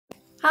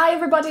Hi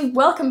everybody,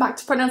 welcome back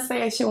to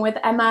Pronunciation with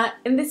Emma.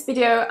 In this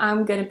video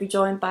I'm going to be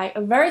joined by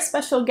a very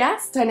special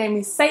guest. Her name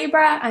is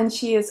Sabrah and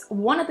she is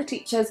one of the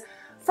teachers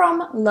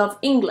from Love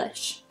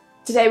English.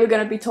 Today we're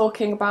going to be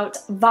talking about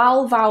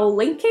vowel-vowel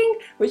linking,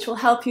 which will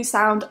help you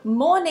sound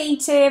more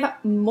native,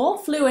 more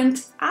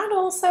fluent, and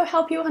also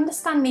help you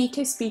understand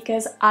native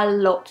speakers a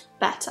lot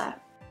better.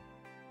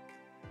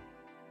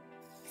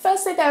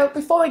 Firstly though,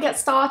 before we get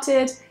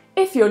started,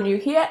 if you're new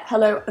here,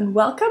 hello and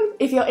welcome.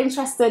 If you're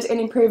interested in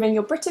improving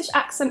your British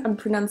accent and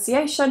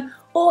pronunciation,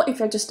 or if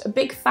you're just a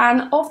big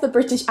fan of the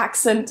British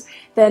accent,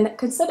 then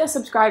consider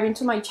subscribing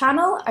to my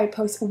channel. I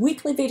post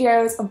weekly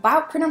videos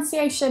about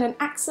pronunciation and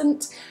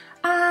accent,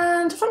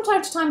 and from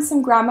time to time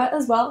some grammar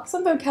as well,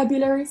 some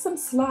vocabulary, some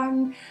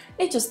slang,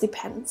 it just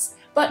depends.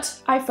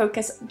 But I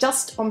focus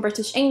just on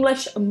British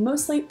English,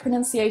 mostly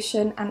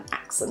pronunciation and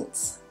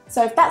accents.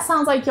 So if that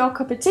sounds like your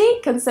cup of tea,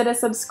 consider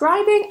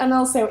subscribing and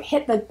also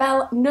hit the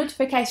bell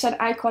notification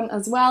icon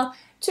as well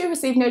to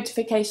receive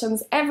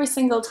notifications every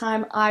single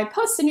time I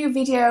post a new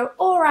video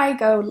or I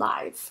go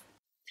live.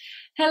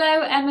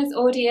 Hello Emma's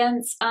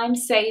audience, I'm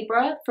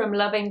Sabrah from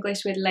Love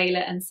English with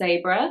Layla and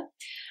Sabrah,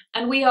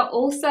 and we are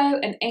also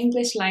an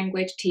English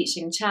language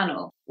teaching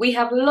channel. We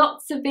have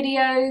lots of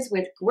videos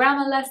with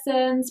grammar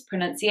lessons,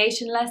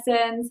 pronunciation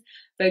lessons,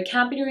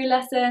 vocabulary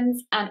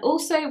lessons, and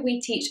also we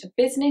teach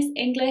business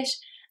English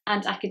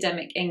and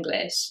academic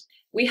English.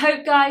 We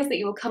hope, guys, that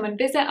you will come and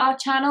visit our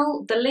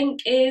channel. The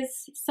link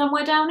is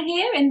somewhere down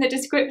here in the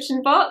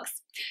description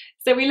box.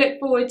 So we look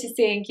forward to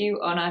seeing you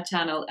on our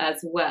channel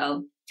as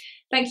well.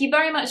 Thank you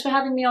very much for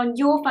having me on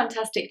your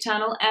fantastic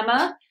channel,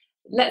 Emma.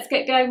 Let's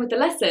get going with the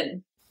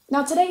lesson.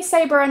 Now today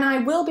Sabrah and I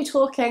will be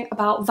talking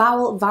about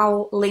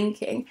vowel-vowel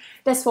linking.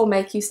 This will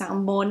make you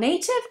sound more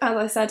native, as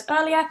I said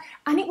earlier,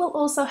 and it will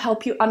also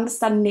help you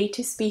understand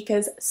native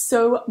speakers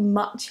so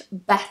much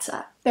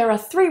better. There are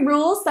 3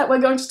 rules that we're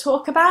going to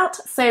talk about.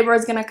 Sabrah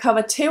is going to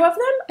cover 2 of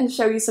them and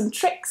show you some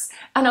tricks,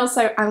 and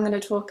also I'm going to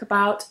talk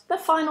about the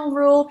final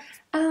rule,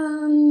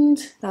 and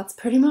that's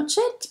pretty much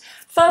it.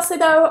 Firstly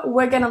though,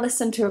 we're going to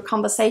listen to a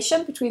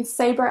conversation between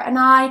Sabrah and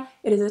I.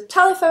 It is a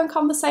telephone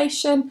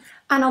conversation,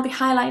 and I'll be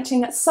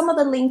highlighting some of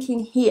the linking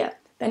here.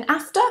 Then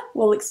after,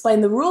 we'll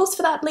explain the rules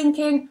for that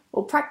linking,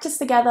 we'll practice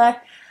together,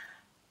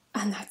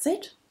 and that's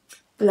it.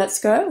 Let's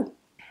go.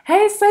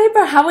 Hey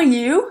Sabrah, how are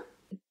you?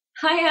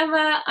 Hi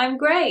Emma, I'm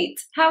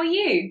great. How are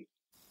you?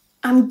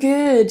 I'm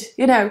good.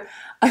 You know,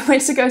 I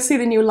went to go see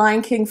the new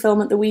Lion King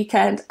film at the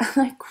weekend and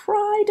I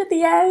cried at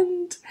the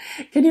end.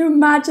 Can you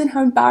imagine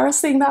how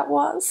embarrassing that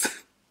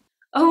was?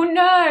 Oh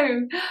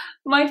no,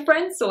 my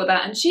friend saw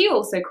that and she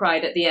also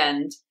cried at the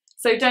end.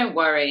 So don't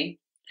worry.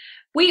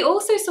 We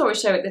also saw a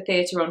show at the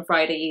theatre on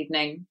Friday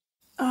evening.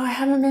 Oh, I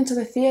haven't been to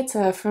the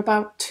theatre for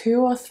about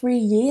 2 or 3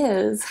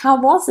 years.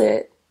 How was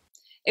it?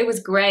 It was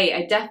great.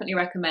 I definitely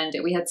recommend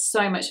it. We had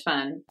so much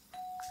fun.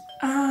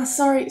 Ah,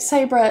 sorry,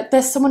 Sabrah,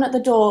 there's someone at the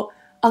door.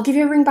 I'll give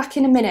you a ring back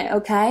in a minute,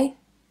 okay?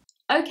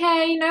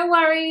 Okay, no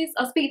worries.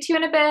 I'll speak to you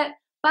in a bit.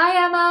 Bye,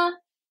 Emma.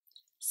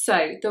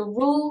 So, the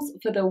rules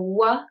for the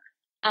w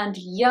and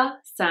y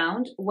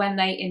sound when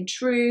they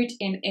intrude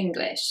in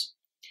English.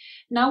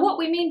 Now, what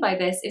we mean by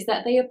this is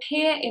that they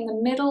appear in the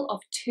middle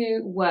of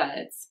 2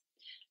 words.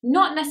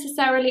 Not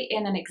necessarily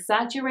in an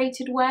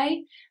exaggerated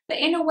way, but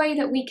in a way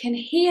that we can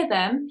hear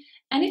them.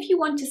 And if you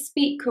want to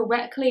speak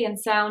correctly and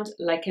sound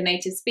like a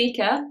native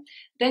speaker,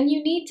 then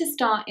you need to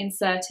start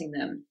inserting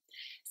them.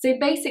 So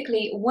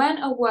basically, when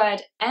a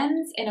word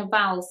ends in a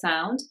vowel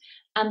sound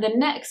and the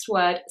next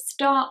word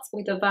starts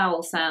with a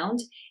vowel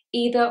sound,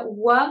 either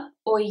w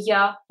or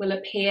y will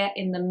appear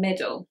in the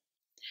middle.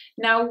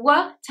 Now,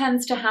 w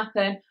tends to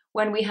happen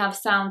when we have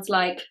sounds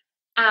like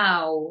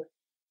ow,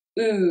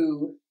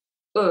 oo,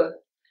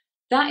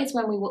 That is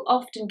when we will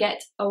often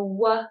get a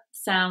w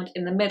sound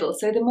in the middle.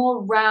 So the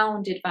more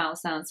rounded vowel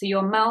sound. So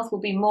your mouth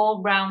will be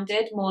more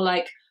rounded, more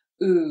like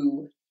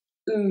ooh,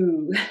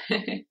 ooh.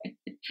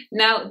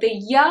 Now the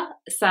y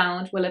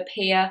sound will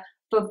appear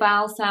for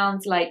vowel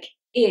sounds like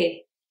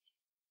I,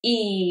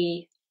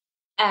 e,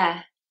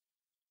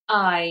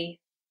 I,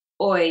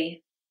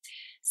 oi.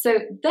 So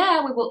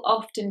there we will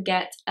often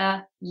get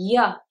a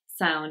y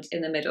sound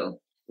in the middle.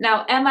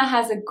 Now, Emma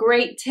has a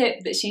great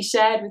tip that she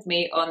shared with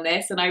me on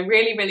this, and I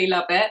really, really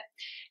love it.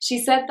 She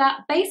said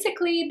that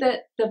basically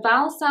the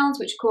vowel sounds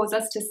which cause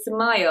us to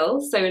smile,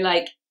 so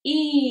like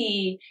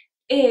e,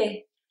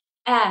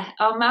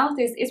 our mouth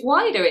is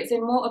wider, it's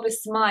in more of a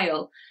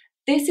smile.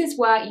 This is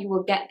where you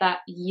will get that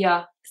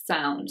y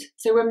sound.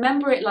 So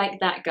remember it like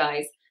that,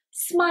 guys.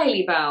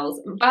 Smiley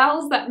vowels,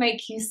 vowels that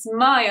make you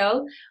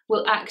smile,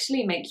 will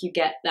actually make you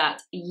get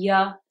that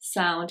y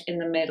sound in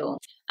the middle.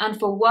 And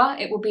for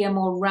w, it will be a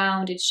more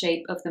rounded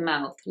shape of the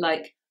mouth,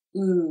 like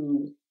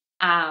ooh,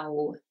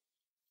 ow.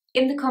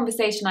 In the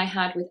conversation I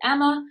had with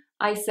Emma,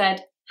 I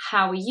said,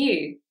 how are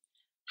you?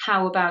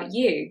 How about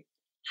you?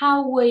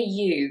 How were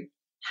you?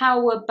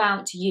 How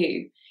about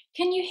you?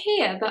 Can you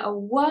hear that a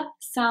w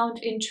sound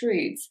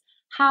intrudes?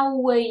 How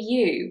were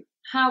you?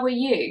 How are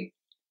you?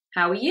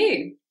 How are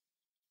you?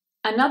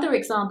 Another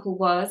example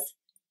was,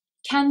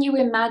 Can you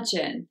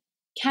imagine?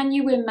 Can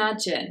you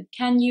imagine?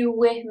 Can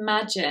you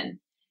imagine?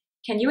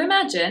 Can you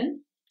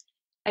imagine?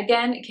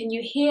 Again, can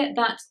you hear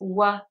that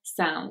w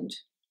sound?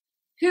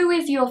 Who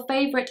is your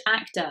favourite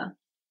actor?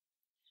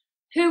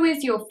 Who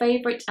is your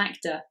favourite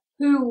actor?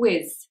 Who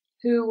is?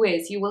 Who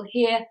is? You will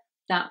hear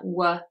that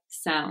w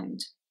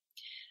sound.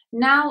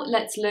 Now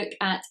let's look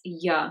at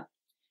ya.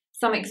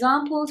 Some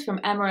examples from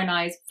Emma and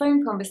I's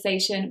phone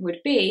conversation would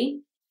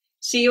be,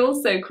 she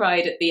also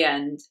cried at the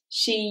end.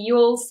 She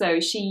also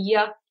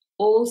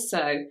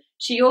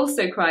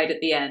cried at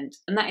the end.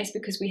 And that is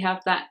because we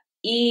have that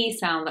E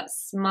sound, that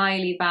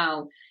smiley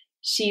vowel.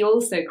 She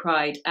also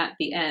cried at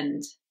the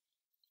end.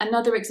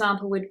 Another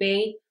example would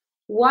be,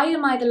 why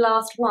am I the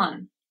last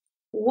one?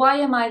 Why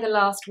am I the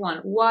last one?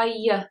 Why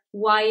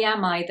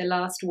am I the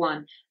last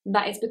one? And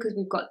that is because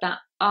we've got that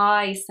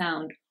I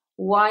sound.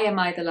 Why am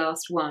I the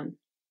last one?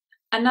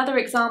 Another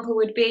example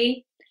would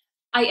be,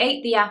 I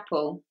ate the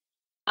apple.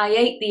 I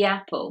ate the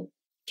apple.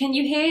 Can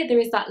you hear there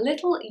is that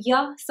little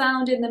y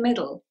sound in the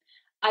middle?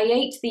 I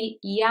ate the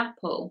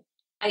apple.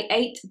 I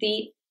ate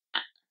the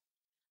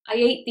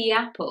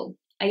apple.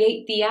 I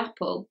ate the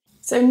apple.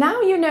 So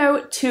now you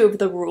know 2 of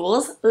the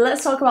rules.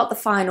 Let's talk about the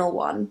final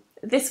one.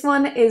 This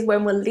one is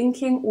when we're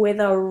linking with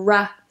a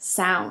r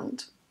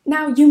sound.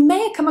 Now you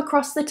may come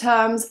across the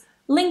terms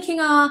linking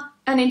r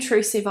and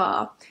intrusive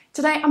r.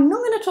 Today I'm not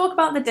going to talk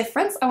about the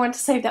difference, I want to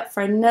save that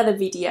for another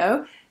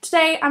video.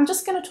 Today I'm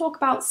just going to talk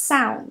about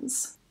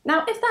sounds.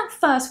 Now if that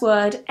first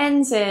word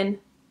ends in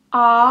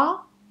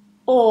r,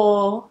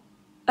 or,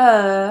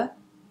 ear,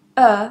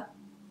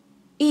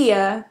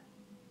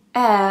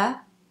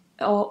 air,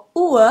 or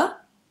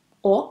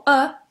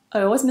I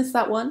always miss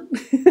that one,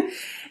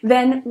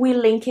 then we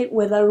link it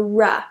with a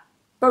r.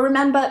 But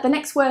remember, the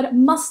next word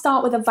must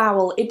start with a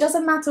vowel. It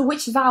doesn't matter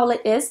which vowel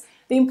it is,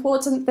 the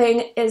important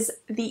thing is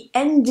the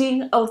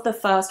ending of the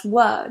first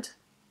word.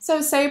 So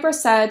Sabrah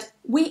said,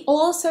 we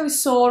also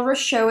saw a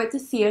show at the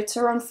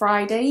theatre on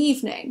Friday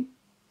evening.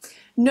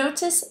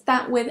 Notice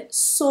that with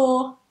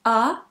saw,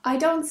 I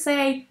don't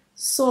say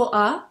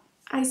saw,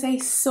 I say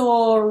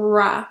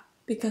saw,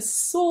 because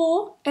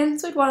saw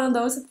ends with one of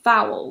those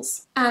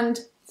vowels. And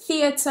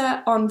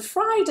theatre on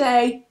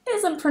Friday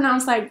isn't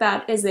pronounced like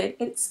that, is it?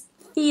 It's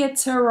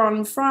theatre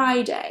on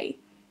Friday.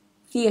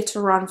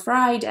 Theatre on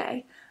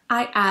Friday.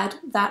 I add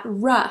that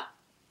r.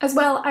 As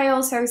well, I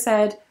also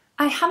said,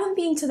 I haven't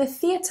been to the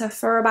theatre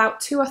for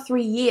about 2 or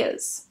 3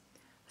 years.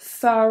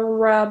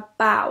 For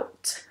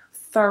about.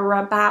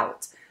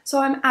 So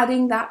I'm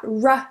adding that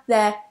r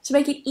there to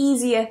make it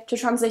easier to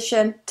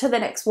transition to the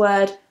next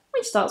word,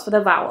 which starts with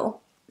a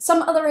vowel.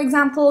 Some other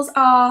examples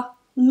are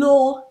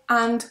law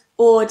and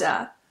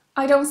order.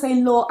 I don't say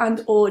law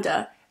and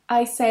order,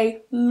 I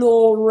say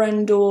law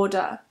and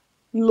order.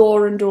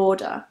 Law and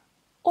order.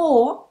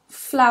 Or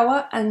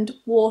flour and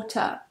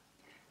water.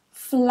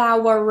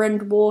 Flour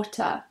and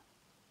water.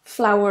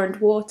 Flour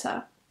and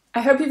water.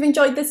 I hope you've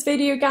enjoyed this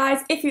video,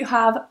 guys. If you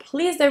have,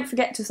 please don't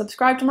forget to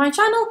subscribe to my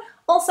channel.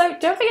 Also,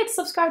 don't forget to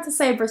subscribe to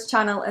Sabrah's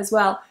channel as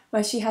well,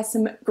 where she has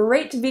some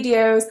great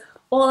videos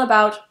all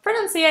about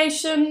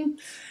pronunciation,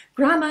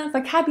 grammar,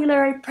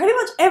 vocabulary, pretty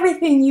much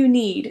everything you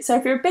need. So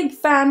if you're a big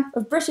fan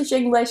of British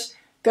English,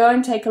 go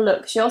and take a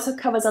look. She also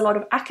covers a lot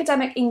of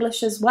academic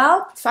English as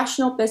well,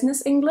 professional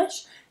business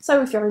English.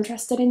 So if you're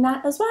interested in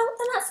that as well,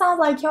 and that sounds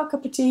like your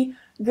cup of tea,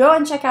 go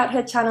and check out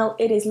her channel.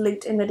 It is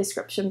linked in the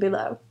description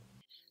below.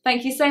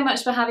 Thank you so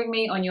much for having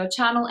me on your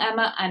channel,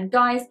 Emma. And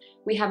guys,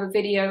 we have a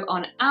video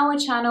on our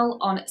channel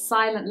on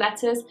silent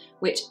letters,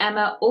 which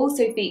Emma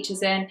also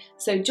features in.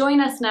 So join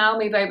us now,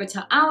 move over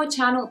to our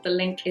channel, the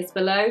link is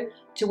below,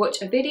 to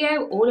watch a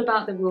video all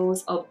about the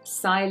rules of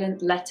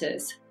silent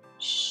letters.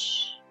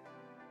 Shh.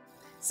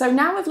 So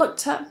now we've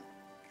looked at,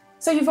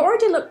 so you've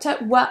already looked at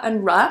w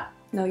and r.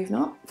 No, you've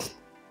not.